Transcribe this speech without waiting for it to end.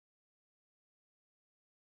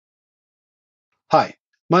Hi,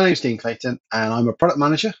 my name is Dean Clayton and I'm a product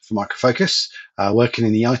manager for Micro Focus, working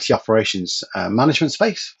in the IT operations management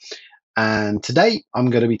space. And today I'm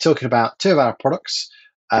going to be talking about two of our products,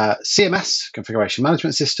 CMS, Configuration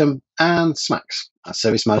Management System, and SMAX,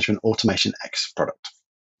 Service Management Automation X product.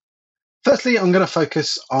 Firstly, I'm going to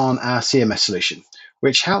focus on our CMS solution,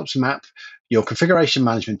 which helps map your configuration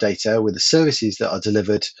management data with the services that are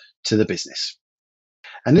delivered to the business.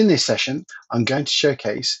 And in this session, I'm going to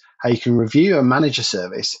showcase how you can review and manage a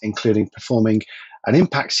service, including performing an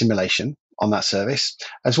impact simulation on that service,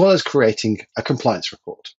 as well as creating a compliance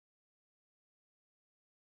report.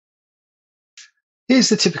 Here's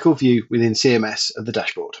the typical view within CMS of the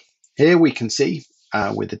dashboard. Here we can see,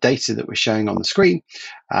 with the data that we're showing on the screen,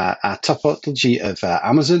 our topology of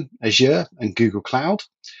Amazon, Azure, and Google Cloud,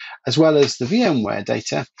 as well as the VMware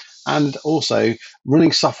data, and also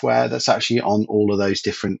running software that's actually on all of those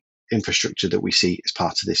different infrastructure that we see as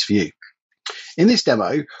part of this view. In this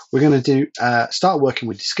demo, we're going to start working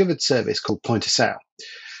with a discovered service called Point of Sale.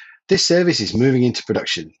 This service is moving into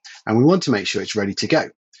production, and we want to make sure it's ready to go,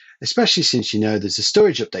 especially since you know there's a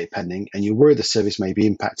storage update pending and you're worried the service may be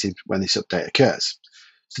impacted when this update occurs.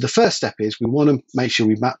 So the first step is we want to make sure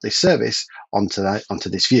we map this service onto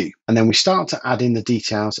this view. And then we start to add in the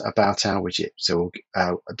details about our widget. So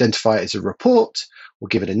we'll identify it as a report, we'll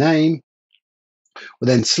give it a name, we'll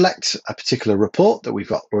then select a particular report that we've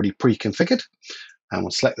got already pre-configured, and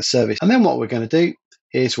we'll select the service. And then what we're going to do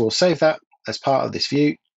is we'll save that as part of this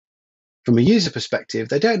view. From a user perspective,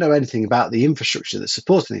 they don't know anything about the infrastructure that's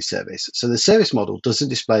supporting this service, so the service model doesn't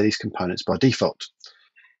display these components by default.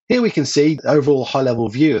 Here we can see the overall high-level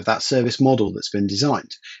view of that service model that's been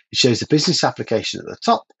designed. It shows the business application at the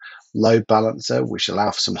top, load balancer, which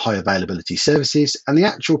allows for some high availability services, and the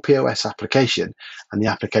actual POS application and the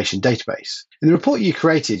application database. In the report you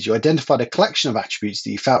created, you identified a collection of attributes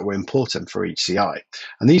that you felt were important for each CI,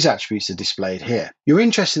 and these attributes are displayed here. You're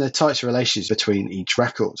interested in the types of relations between each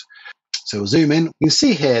record. So we'll zoom in. You can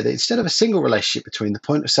see here that instead of a single relationship between the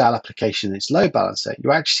point of sale application and its load balancer,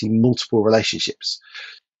 you actually see multiple relationships.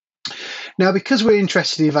 Now, because we're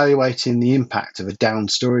interested in evaluating the impact of a down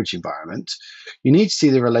storage environment, you need to see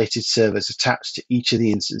the related servers attached to each of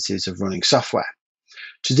the instances of running software.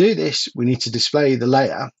 To do this, we need to display the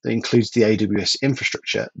layer that includes the AWS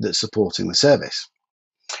infrastructure that's supporting the service.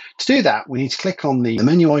 To do that, we need to click on the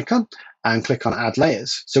menu icon and click on Add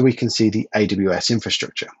Layers so we can see the AWS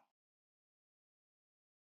infrastructure.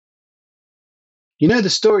 You know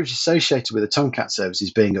the storage associated with the Tomcat service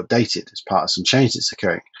is being updated as part of some change that's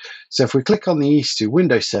occurring. So if we click on the EC2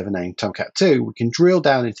 Windows server named Tomcat 2, we can drill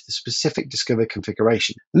down into the specific discovered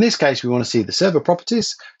configuration. In this case, we want to see the server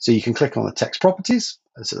properties, so you can click on the text properties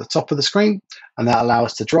that's at the top of the screen, and that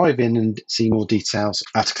allows us to drive in and see more details.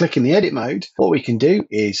 After clicking the edit mode, what we can do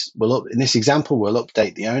is, in this example, we'll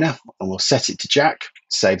update the owner and we'll set it to Jack,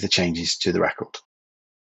 save the changes to the record.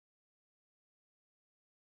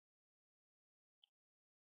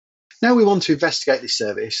 Now we want to investigate this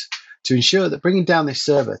service to ensure that bringing down this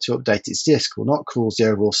server to update its disk will not cause the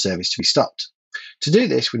overall service to be stopped. To do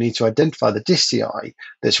this, we need to identify the disk CI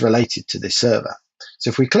that's related to this server. So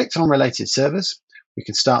if we clicked on related servers, we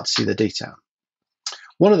can start to see the detail.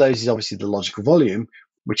 One of those is obviously the logical volume,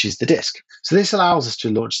 which is the disk. So this allows us to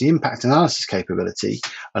launch the impact analysis capability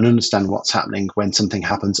and understand what's happening when something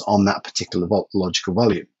happens on that particular logical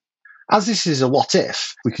volume. As this is a what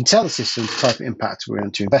if, we can tell the system the type of impact we're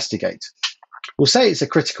going to investigate. We'll say it's a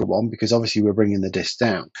critical one because obviously we're bringing the disk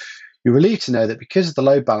down. You're relieved to know that because the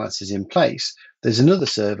load balance is in place, there's another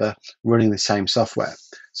server running the same software.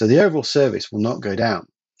 So the overall service will not go down.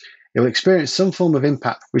 It will experience some form of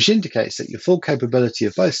impact, which indicates that your full capability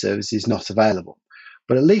of both services is not available,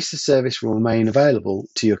 but at least the service will remain available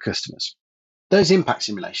to your customers. Those impact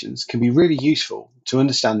simulations can be really useful to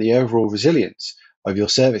understand the overall resilience of your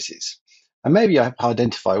services, and maybe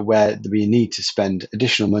identify where there be a need to spend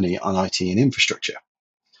additional money on IT and infrastructure.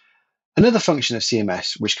 Another function of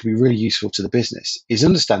CMS, which can be really useful to the business, is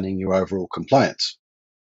understanding your overall compliance.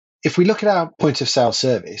 If we look at our point of sale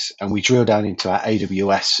service and we drill down into our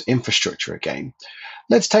AWS infrastructure again,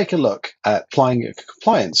 let's take a look at applying a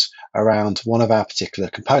compliance around one of our particular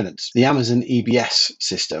components, the Amazon EBS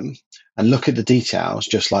system, and look at the details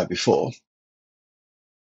just like before.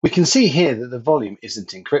 We can see here that the volume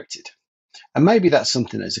isn't encrypted, and maybe that's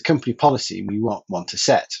something as a company policy we want to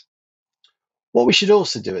set. What we should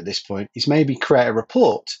also do at this point is maybe create a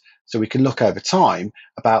report so we can look over time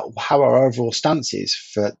about how our overall stance is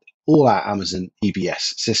for all our Amazon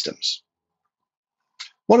EBS systems.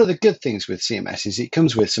 One of the good things with CMS is it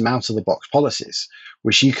comes with some out-of-the-box policies,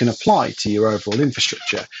 which you can apply to your overall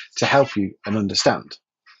infrastructure to help you and understand.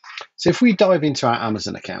 So if we dive into our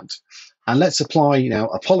Amazon account and let's apply now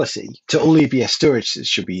a policy to all EBS storage that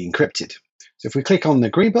should be encrypted. So if we click on the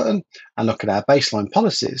green button and look at our baseline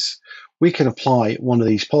policies, we can apply one of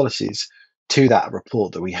these policies to that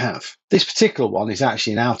report that we have. This particular one is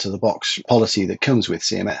actually an out-of-the-box policy that comes with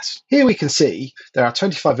CMS. Here we can see there are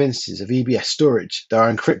 25 instances of EBS storage that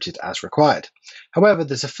are encrypted as required. However,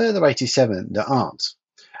 there's a further 87 that aren't.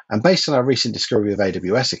 And based on our recent discovery of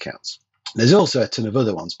AWS accounts, there's also a ton of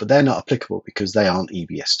other ones, but they're not applicable because they aren't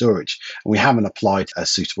EBS storage, and we haven't applied a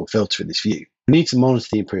suitable filter in this view. We need to monitor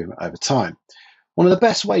the improvement over time. One of the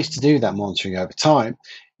best ways to do that monitoring over time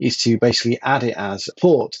is to basically add it as a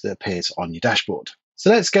report that appears on your dashboard. So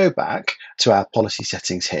let's go back to our policy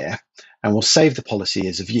settings here, and we'll save the policy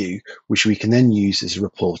as a view, which we can then use as a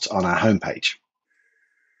report on our homepage.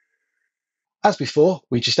 As before,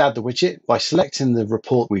 we just add the widget by selecting the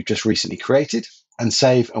report we've just recently created and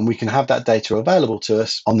save, and we can have that data available to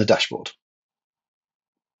us on the dashboard.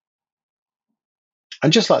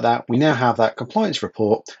 And just like that, we now have that compliance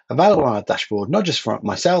report available on our dashboard, not just for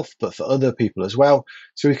myself, but for other people as well,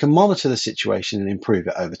 so we can monitor the situation and improve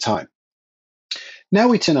it over time. Now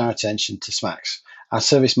we turn our attention to SMAX, our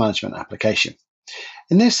service management application.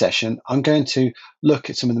 In this session, I'm going to look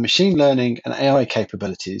at some of the machine learning and AI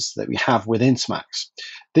capabilities that we have within SMAX.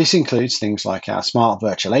 This includes things like our smart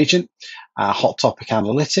virtual agent, our hot topic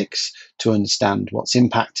analytics to understand what's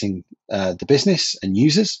impacting the business and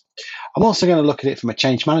users. I'm also going to look at it from a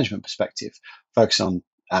change management perspective, focus on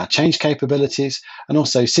our change capabilities and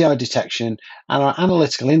also CI detection and our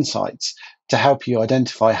analytical insights to help you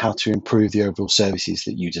identify how to improve the overall services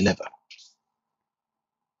that you deliver.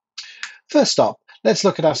 First up, let's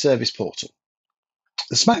look at our service portal.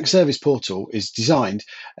 The SMAX service portal is designed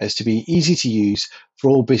as to be easy to use for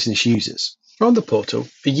all business users. From the portal,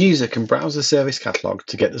 the user can browse the service catalog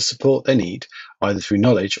to get the support they need, either through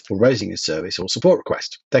knowledge or raising a service or support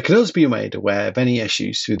request. They can also be made aware of any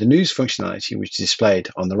issues through the news functionality, which is displayed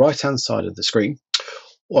on the right-hand side of the screen,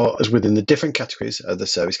 or as within the different categories of the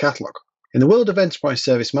service catalog. In the world of enterprise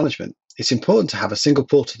service management, it's important to have a single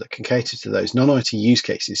portal that can cater to those non-IT use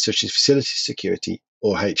cases such as facility security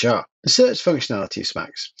or HR. The search functionality of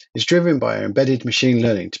SMAX is driven by our embedded machine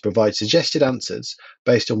learning to provide suggested answers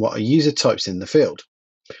based on what a user types in the field.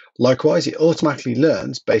 Likewise, it automatically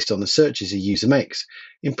learns based on the searches a user makes,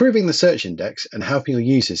 improving the search index and helping your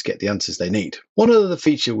users get the answers they need. One other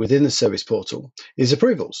feature within the service portal is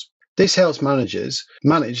approvals. This helps managers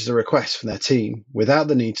manage the requests from their team without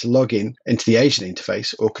the need to log in into the agent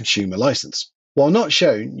interface or consumer license. While not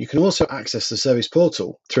shown, you can also access the service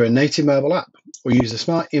portal through a native mobile app or use the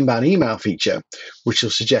smart inbound email feature, which will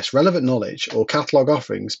suggest relevant knowledge or catalog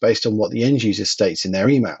offerings based on what the end user states in their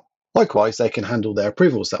email. Likewise, they can handle their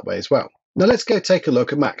approvals that way as well. Now let's go take a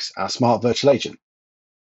look at Max, our smart virtual agent.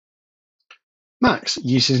 Max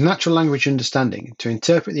uses natural language understanding to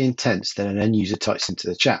interpret the intents that an end user types into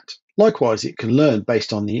the chat. Likewise, it can learn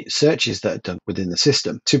based on the searches that are done within the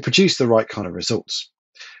system to produce the right kind of results.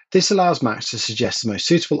 This allows Max to suggest the most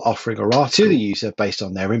suitable offering or article to the user based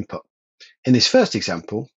on their input. In this first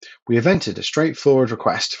example, we have entered a straightforward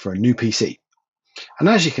request for a new PC. And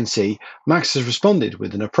as you can see, Max has responded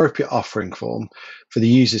with an appropriate offering form for the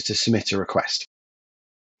users to submit a request.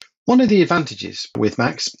 One of the advantages with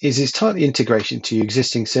Max is its tight integration to your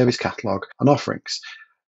existing service catalog and offerings.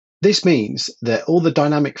 This means that all the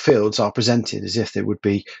dynamic fields are presented as if there would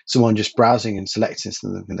be someone just browsing and selecting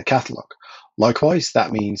them in the catalog. Likewise,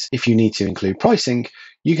 that means if you need to include pricing,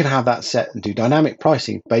 you can have that set and do dynamic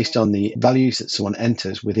pricing based on the values that someone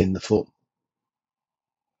enters within the form.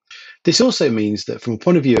 This also means that from a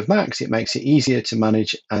point of view of Max, it makes it easier to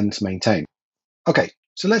manage and maintain. Okay,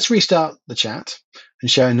 so let's restart the chat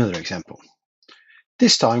and show another example.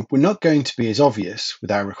 This time, we're not going to be as obvious with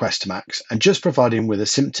our request to Max and just provide him with a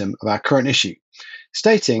symptom of our current issue,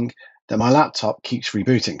 stating that my laptop keeps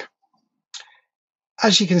rebooting.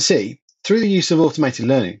 As you can see, through the use of automated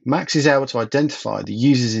learning, Max is able to identify the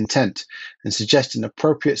user's intent and suggest an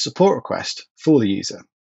appropriate support request for the user.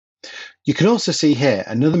 You can also see here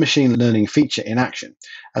another machine learning feature in action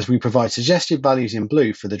as we provide suggested values in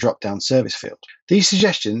blue for the drop-down service field. These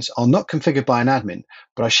suggestions are not configured by an admin,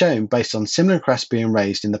 but are shown based on similar requests being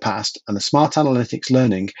raised in the past and the smart analytics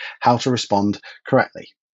learning how to respond correctly.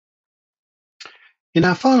 In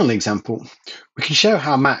our final example, we can show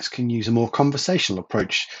how Max can use a more conversational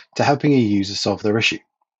approach to helping a user solve their issue.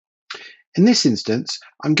 In this instance,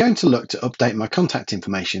 I'm going to look to update my contact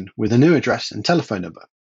information with a new address and telephone number.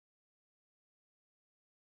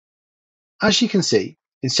 As you can see,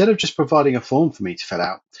 instead of just providing a form for me to fill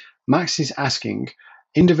out, Max is asking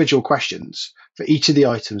individual questions for each of the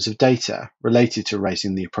items of data related to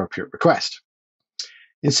raising the appropriate request.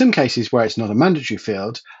 In some cases where it's not a mandatory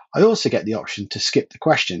field, I also get the option to skip the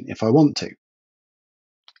question if I want to.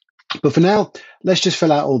 But for now, let's just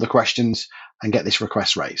fill out all the questions and get this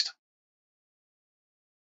request raised.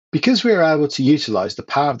 Because we are able to utilize the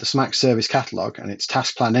power of the SMAX service catalog and its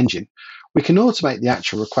task plan engine, we can automate the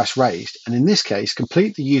actual request raised, and in this case,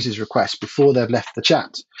 complete the user's request before they've left the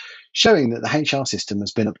chat, showing that the HR system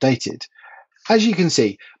has been updated. As you can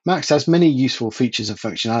see, Max has many useful features and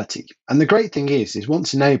functionality, and the great thing is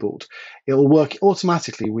once enabled, it will work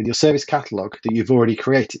automatically with your service catalog that you've already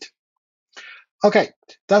created. Okay,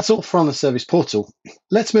 that's all for on the service portal.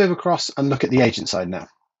 Let's move across and look at the agent side now.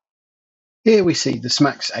 Here we see the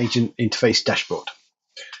SMAX agent interface dashboard.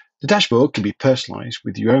 The dashboard can be personalized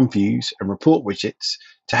with your own views and report widgets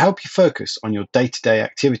to help you focus on your day-to-day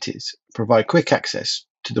activities and provide quick access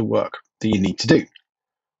to the work that you need to do.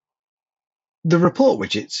 The report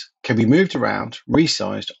widgets can be moved around,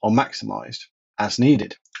 resized or maximized as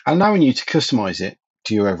needed, allowing you to customize it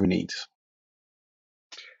to your every needs.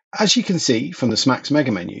 As you can see from the SMAX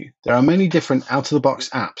mega menu, there are many different out-of-the-box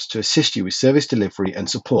apps to assist you with service delivery and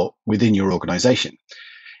support within your organization.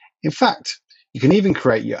 In fact, you can even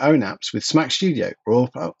create your own apps with SMAX Studio or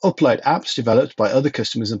upload apps developed by other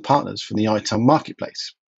customers and partners from the ITOM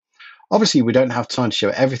marketplace. Obviously, we don't have time to show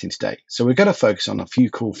everything today, so we're going to focus on a few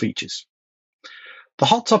cool features. The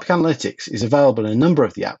Hot Topic Analytics is available in a number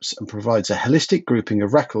of the apps and provides a holistic grouping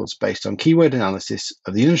of records based on keyword analysis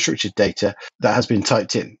of the unstructured data that has been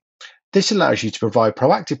typed in. This allows you to provide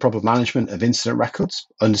proactive problem management of incident records,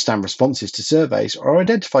 understand responses to surveys, or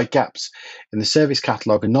identify gaps in the service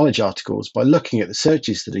catalog and knowledge articles by looking at the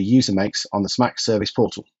searches that a user makes on the SMAX service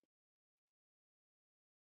portal.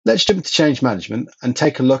 Let's jump to change management and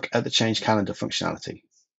take a look at the change calendar functionality.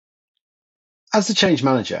 As the change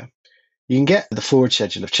manager, you can get the forward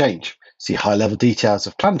schedule of change, see high-level details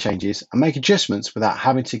of plan changes, and make adjustments without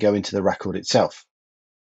having to go into the record itself.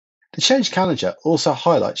 The change calendar also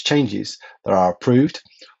highlights changes that are approved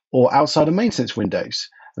or outside of maintenance windows.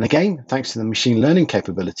 And again, thanks to the machine learning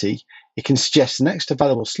capability, it can suggest the next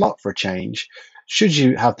available slot for a change should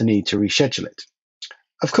you have the need to reschedule it.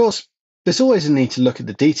 Of course, there's always a need to look at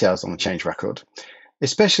the details on the change record,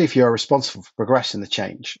 especially if you are responsible for progressing the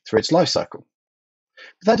change through its life cycle.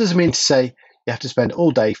 But that doesn't mean to say you have to spend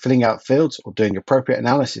all day filling out fields or doing appropriate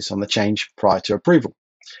analysis on the change prior to approval.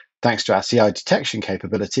 Thanks to our CI detection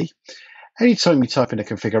capability, anytime you type in a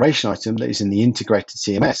configuration item that is in the integrated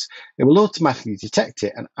CMS, it will automatically detect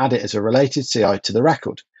it and add it as a related CI to the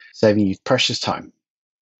record, saving you precious time.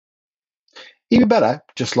 Even better,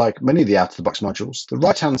 just like many of the out-of-the-box modules, the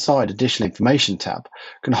right-hand side Additional Information tab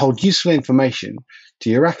can hold useful information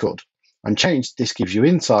to your record. On change, this gives you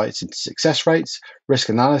insights into success rates, risk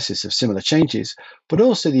analysis of similar changes, but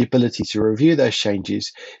also the ability to review those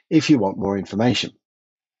changes if you want more information.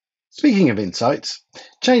 Speaking of insights,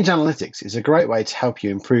 Change Analytics is a great way to help you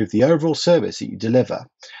improve the overall service that you deliver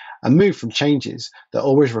and move from changes that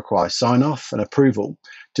always require sign-off and approval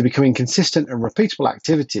to becoming consistent and repeatable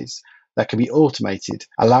activities that can be automated,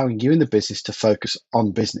 allowing you and the business to focus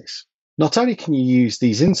on business. Not only can you use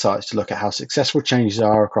these insights to look at how successful changes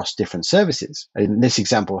are across different services, in this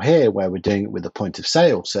example here where we're doing it with the point of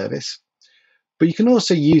sale service, but you can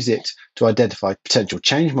also use it to identify potential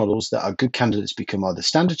change models that are good candidates to become either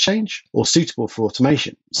standard change or suitable for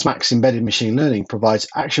automation. SMAX embedded machine learning provides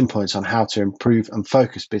action points on how to improve and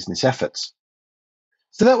focus business efforts.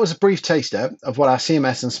 So that was a brief taster of what our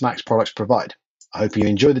CMS and SMAX products provide. I hope you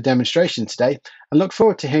enjoyed the demonstration today and look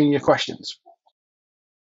forward to hearing your questions.